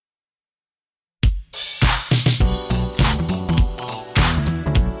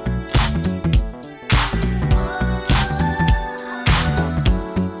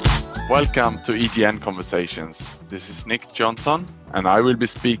Welcome to EGN Conversations. This is Nick Johnson, and I will be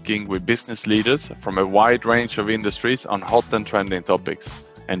speaking with business leaders from a wide range of industries on hot and trending topics.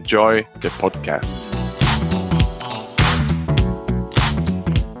 Enjoy the podcast.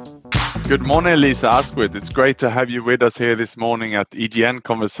 Good morning, Lisa Askwith. It's great to have you with us here this morning at EGN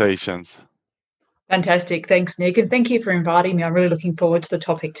Conversations. Fantastic. Thanks, Nick. And thank you for inviting me. I'm really looking forward to the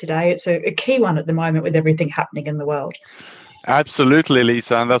topic today. It's a key one at the moment with everything happening in the world. Absolutely,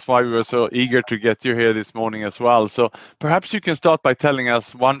 Lisa. And that's why we were so eager to get you here this morning as well. So perhaps you can start by telling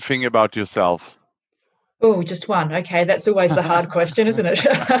us one thing about yourself. Oh, just one. Okay, that's always the hard question, isn't it?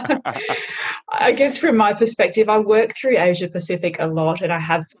 I guess from my perspective, I work through Asia Pacific a lot, and I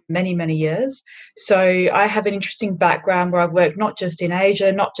have for many, many years. So I have an interesting background where I've worked not just in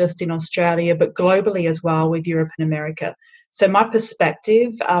Asia, not just in Australia, but globally as well with Europe and America. So my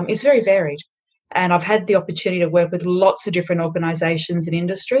perspective is very varied. And I've had the opportunity to work with lots of different organisations and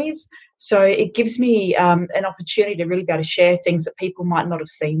industries. So it gives me an opportunity to really be able to share things that people might not have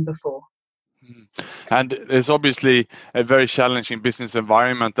seen before. And there's obviously a very challenging business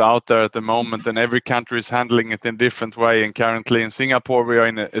environment out there at the moment, and every country is handling it in a different way. And currently in Singapore, we are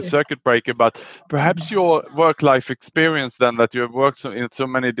in a circuit breaker. But perhaps your work-life experience then, that you have worked in so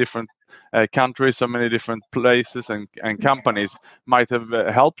many different countries, so many different places and companies, might have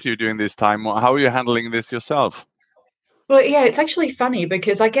helped you during this time. How are you handling this yourself? Well, yeah, it's actually funny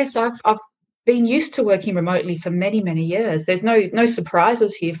because I guess I've been used to working remotely for many, many years. There's no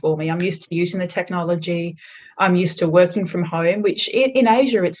surprises here for me. I'm used to using the technology. I'm used to working from home, which in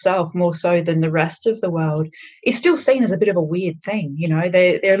Asia itself, more so than the rest of the world, is still seen as a bit of a weird thing. You know,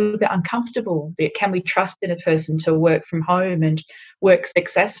 they're a little bit uncomfortable. Can we trust in a person to work from home and work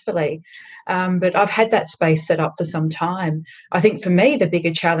successfully? But I've had that space set up for some time. I think for me, the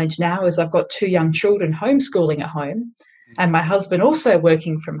bigger challenge now is I've got 2 young children homeschooling at home, and my husband also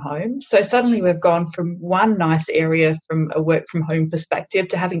working from home. So suddenly we've gone from one nice area from a work from home perspective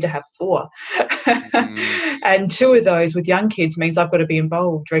to having to have 4. And 2 of those with young kids means I've got to be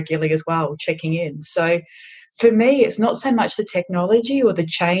involved regularly as well, checking in. So for me, it's not so much the technology or the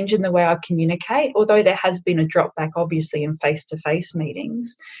change in the way I communicate, although there has been a drop back, obviously, in face-to-face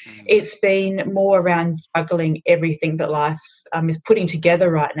meetings. It's been more around juggling everything that life is putting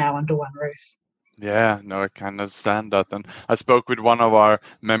together right now under one roof. Yeah, no, I can understand that. And I spoke with one of our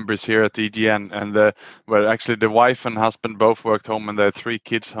members here at EGN, and well, actually the wife and husband both worked home, and they had 3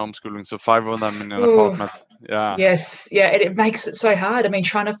 kids homeschooling, so 5 of them in an apartment. Yeah. Yes, yeah, and it makes it so hard. I mean,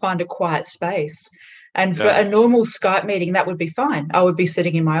 trying to find a quiet space. And for a normal Skype meeting, that would be fine. I would be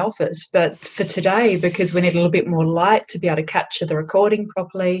sitting in my office. But for today, because we need a little bit more light to be able to capture the recording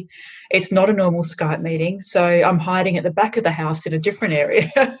properly, it's not a normal Skype meeting. So I'm hiding at the back of the house in a different area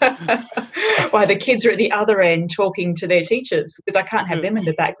while the kids are at the other end talking to their teachers, because I can't have them in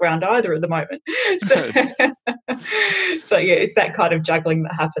the background either at the moment. So yeah, it's that kind of juggling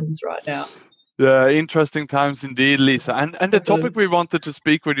that happens right now. Yeah, interesting times indeed, Lisa. And the topic we wanted to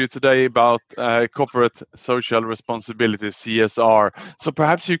speak with you today about corporate social responsibility, CSR. So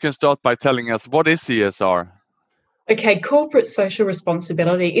perhaps you can start by telling us, what is CSR? Okay, corporate social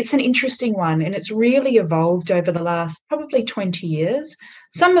responsibility. It's an interesting one, and it's really evolved over the last probably 20 years.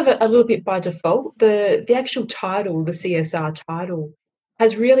 Some of it a little bit by default. The actual title, the CSR title,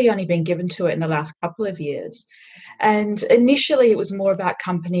 has really only been given to it in the last couple of years. And initially it was more about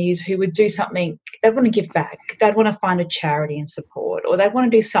companies who would do something, they want to give back, they'd want to find a charity and support, or they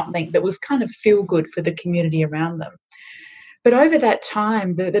want to do something that was kind of feel good for the community around them. But over that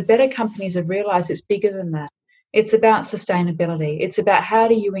time, the better companies have realised it's bigger than that. It's about sustainability. It's about how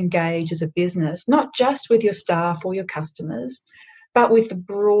do you engage as a business, not just with your staff or your customers, but with the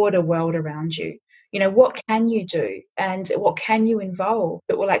broader world around you. You know, what can you do and what can you involve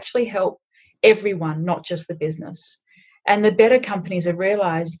that will actually help everyone, not just the business? And the better companies have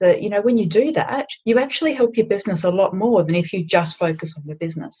realised that, you know, when you do that, you actually help your business a lot more than if you just focus on your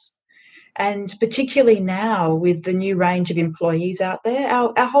business. And particularly now with the new range of employees out there,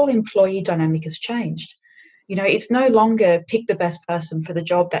 our whole employee dynamic has changed. You know, it's no longer pick the best person for the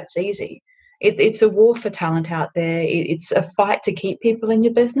job. That's easy. It's a war for talent out there. It's a fight to keep people in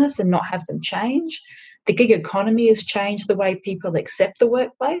your business and not have them change. The gig economy has changed the way people accept the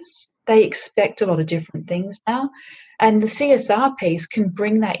workplace. They expect a lot of different things now. And the CSR piece can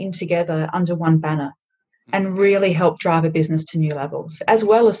bring that in together under one banner and really help drive a business to new levels, as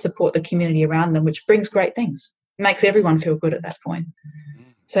well as support the community around them, which brings great things. It makes everyone feel good at that point.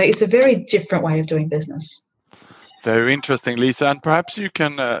 So it's a very different way of doing business. Very interesting, Lisa. And perhaps you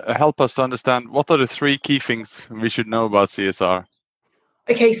can help us to understand, what are the 3 key things we should know about CSR?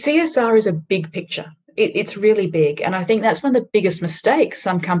 Okay, CSR is a big picture. It's really big. And I think that's one of the biggest mistakes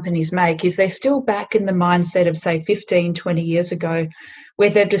some companies make is they're still back in the mindset of, say, 15, 20 years ago, where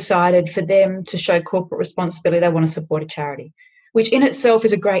they've decided for them to show corporate responsibility, they want to support a charity, which in itself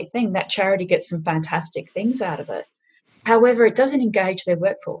is a great thing. That charity gets some fantastic things out of it. However, it doesn't engage their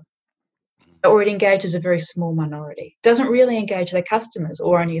workforce, or it engages a very small minority. It doesn't really engage their customers,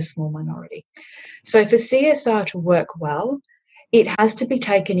 or only a small minority. So for CSR to work well, it has to be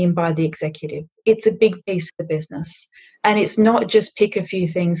taken in by the executive. It's a big piece of the business. And it's not just pick a few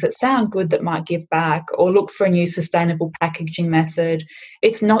things that sound good that might give back, or look for a new sustainable packaging method.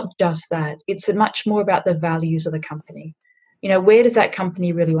 It's not just that. It's much more about the values of the company. Where does that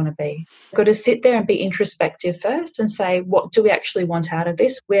company really want to be? You've got to sit there and be introspective first and say, what do we actually want out of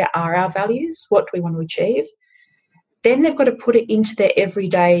this? Where are our values? What do we want to achieve? Then they've got to put it into their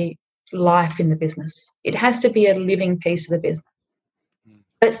everyday life in the business. It has to be a living piece of the business.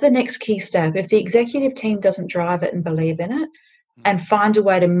 That's the next key step. If the executive team doesn't drive it and believe in it and find a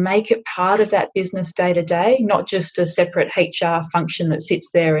way to make it part of that business day to day, not just a separate HR function that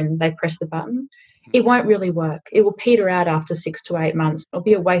sits there and they press the button, it won't really work. It will peter out after 6 to 8 months. It'll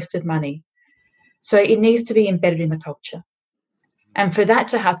be a waste of money. So it needs to be embedded in the culture. And for that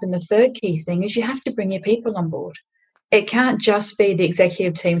to happen, the third key thing is you have to bring your people on board. It can't just be the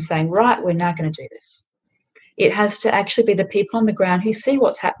executive team saying, right, we're now going to do this. It has to actually be the people on the ground who see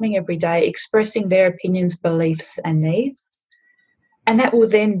what's happening every day, expressing their opinions, beliefs, and needs. And that will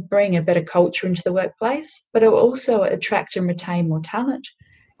then bring a better culture into the workplace, but it will also attract and retain more talent.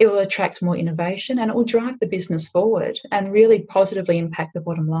 It will attract more innovation, and it will drive the business forward and really positively impact the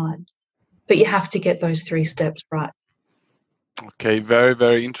bottom line. But you have to get those 3 steps right. Okay, very,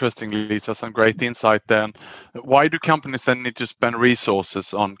 very interesting, Lisa. Some great insight then. Why do companies then need to spend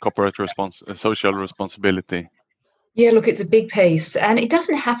resources on corporate social responsibility? Yeah, look, it's a big piece, and it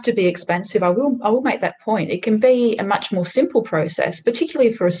doesn't have to be expensive. I will make that point. It can be a much more simple process,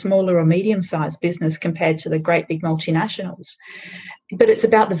 particularly for a smaller or medium-sized business compared to the great big multinationals. But it's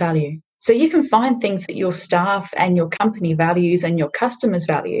about the value. So you can find things that your staff and your company values and your customers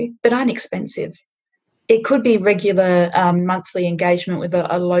value that aren't expensive. It could be regular monthly engagement with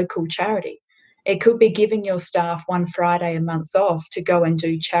a local charity. It could be giving your staff one Friday a month off to go and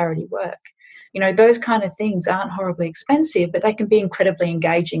do charity work. Those kind of things aren't horribly expensive, but they can be incredibly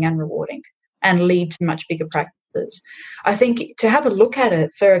engaging and rewarding and lead to much bigger practices. I think to have a look at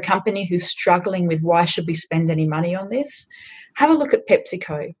it for a company who's struggling with why should we spend any money on this, have a look at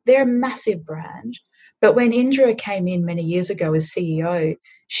PepsiCo. They're a massive brand. But when Indra came in many years ago as CEO,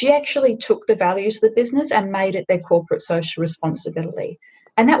 she actually took the values of the business and made it their corporate social responsibility.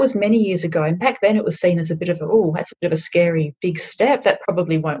 And that was many years ago. And back then it was seen as that's a bit of a scary big step. That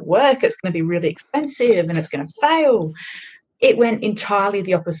probably won't work. It's going to be really expensive and it's going to fail. It went entirely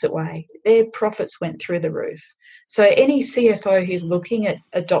the opposite way. Their profits went through the roof. So any CFO who's looking at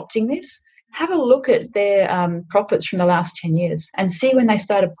adopting this, have a look at their profits from the last 10 years and see when they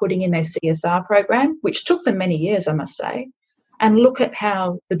started putting in their CSR program, which took them many years, I must say, and look at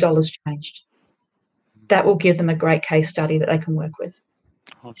how the dollar's changed. That will give them a great case study that they can work with.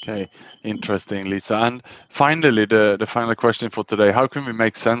 Okay, interesting, Lisa. And finally, the final question for today, how can we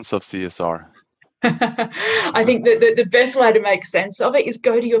make sense of CSR? I think the best way to make sense of it is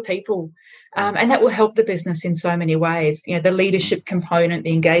go to your people. And that will help the business in so many ways, the leadership component,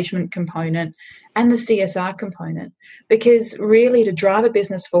 the engagement component, and the CSR component. Because really to drive a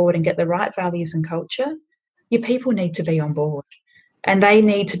business forward and get the right values and culture, your people need to be on board. And they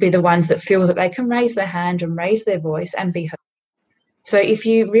need to be the ones that feel that they can raise their hand and raise their voice and be heard. So if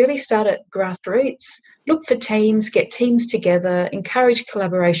you really start at grassroots, look for teams, get teams together, encourage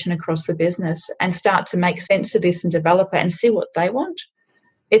collaboration across the business and start to make sense of this and develop it and see what they want.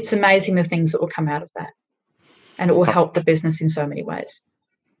 It's amazing the things that will come out of that. And it will help the business in so many ways.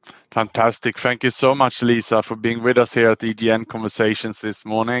 Fantastic. Thank you so much, Lisa, for being with us here at EGN Conversations this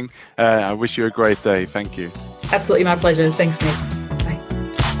morning. I wish you a great day. Thank you. Absolutely my pleasure. Thanks, Nick.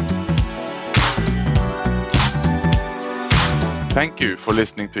 Thank you for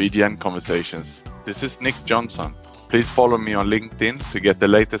listening to EGN Conversations. This is Nick Johnson. Please follow me on LinkedIn to get the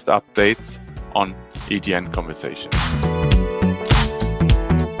latest updates on EGN Conversations.